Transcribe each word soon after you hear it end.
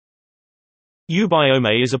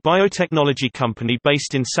UBiome is a biotechnology company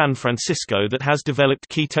based in San Francisco that has developed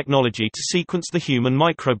key technology to sequence the human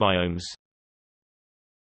microbiomes.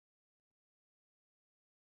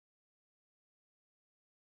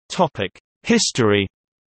 History.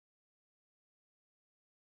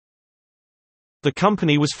 The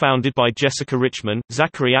company was founded by Jessica Richman,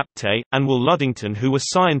 Zachary Apte, and Will Luddington, who were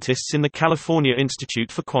scientists in the California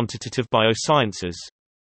Institute for Quantitative Biosciences.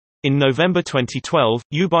 In November 2012,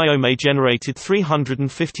 UBiome generated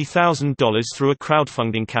 $350,000 through a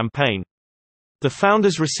crowdfunding campaign. The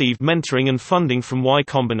founders received mentoring and funding from Y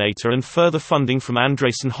Combinator and further funding from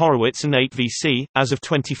Andreessen Horowitz and 8VC. As of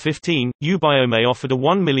 2015, UBiome offered a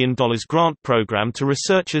 $1 million grant program to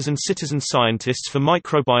researchers and citizen scientists for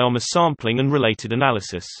microbiome sampling and related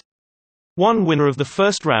analysis. One winner of the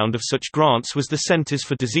first round of such grants was the Centers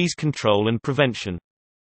for Disease Control and Prevention.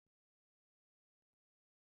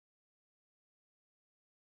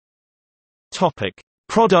 Topic: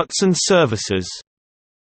 Products and services.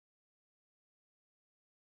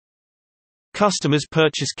 Customers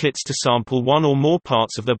purchase kits to sample one or more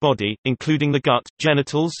parts of their body, including the gut,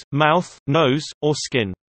 genitals, mouth, nose, or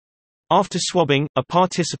skin. After swabbing, a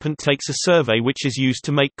participant takes a survey which is used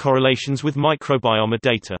to make correlations with microbiome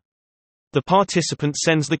data. The participant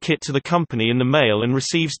sends the kit to the company in the mail and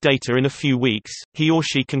receives data in a few weeks. He or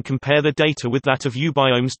she can compare the data with that of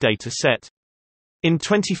UBiome's data set. In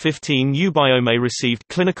 2015, UBiome received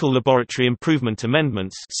Clinical Laboratory Improvement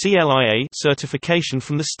Amendments (CLIA) certification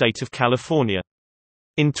from the state of California.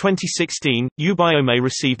 In 2016, UBiome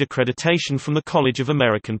received accreditation from the College of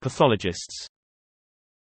American Pathologists.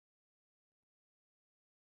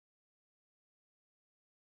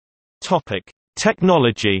 Topic: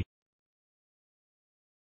 Technology.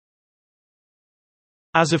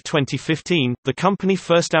 As of 2015, the company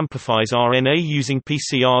first amplifies RNA using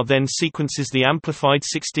PCR, then sequences the amplified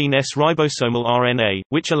 16S ribosomal RNA,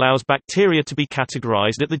 which allows bacteria to be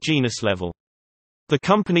categorized at the genus level. The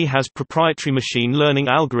company has proprietary machine learning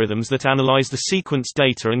algorithms that analyze the sequence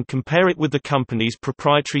data and compare it with the company's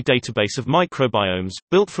proprietary database of microbiomes,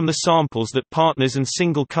 built from the samples that partners and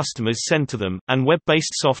single customers send to them, and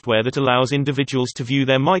web-based software that allows individuals to view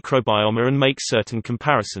their microbiome and make certain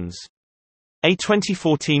comparisons. A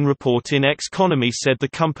 2014 report in Economy said the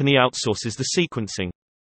company outsources the sequencing.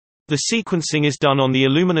 The sequencing is done on the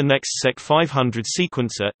Illumina NextSeq 500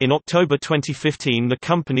 sequencer. In October 2015, the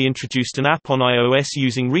company introduced an app on iOS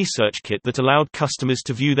using ResearchKit that allowed customers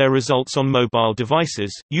to view their results on mobile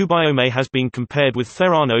devices. UBiome has been compared with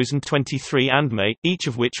Theranos and 23andMe, each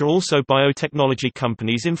of which are also biotechnology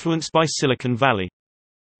companies influenced by Silicon Valley.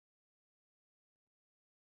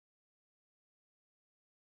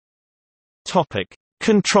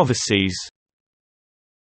 Controversies.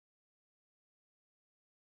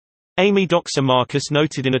 Amy Doxer-Marcus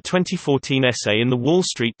noted in a 2014 essay in The Wall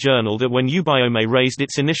Street Journal that when UBiome raised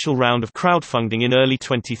its initial round of crowdfunding in early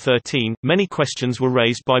 2013, many questions were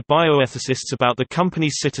raised by bioethicists about the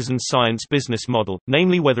company's citizen science business model,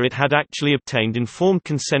 namely whether it had actually obtained informed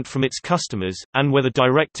consent from its customers, and whether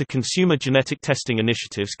direct-to-consumer genetic testing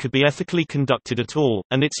initiatives could be ethically conducted at all,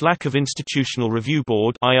 and its lack of Institutional Review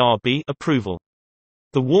Board (IRB) approval.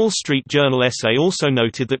 The Wall Street Journal essay also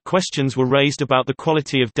noted that questions were raised about the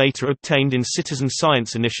quality of data obtained in citizen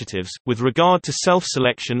science initiatives. With regard to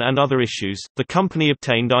self-selection and other issues, the company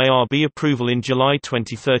obtained IRB approval in July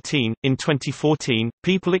 2013. In 2014,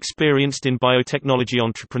 people experienced in biotechnology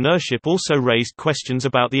entrepreneurship also raised questions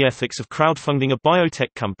about the ethics of crowdfunding a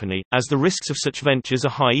biotech company, as the risks of such ventures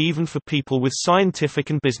are high even for people with scientific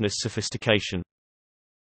and business sophistication.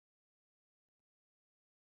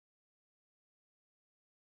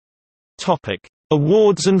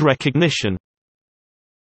 Awards and recognition.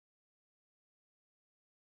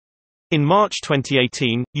 In March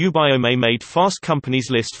 2018, UBiome made Fast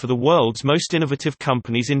Company's list for the world's most innovative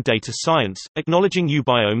companies in data science, acknowledging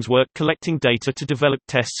UBiome's work collecting data to develop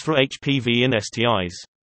tests for HPV and STIs.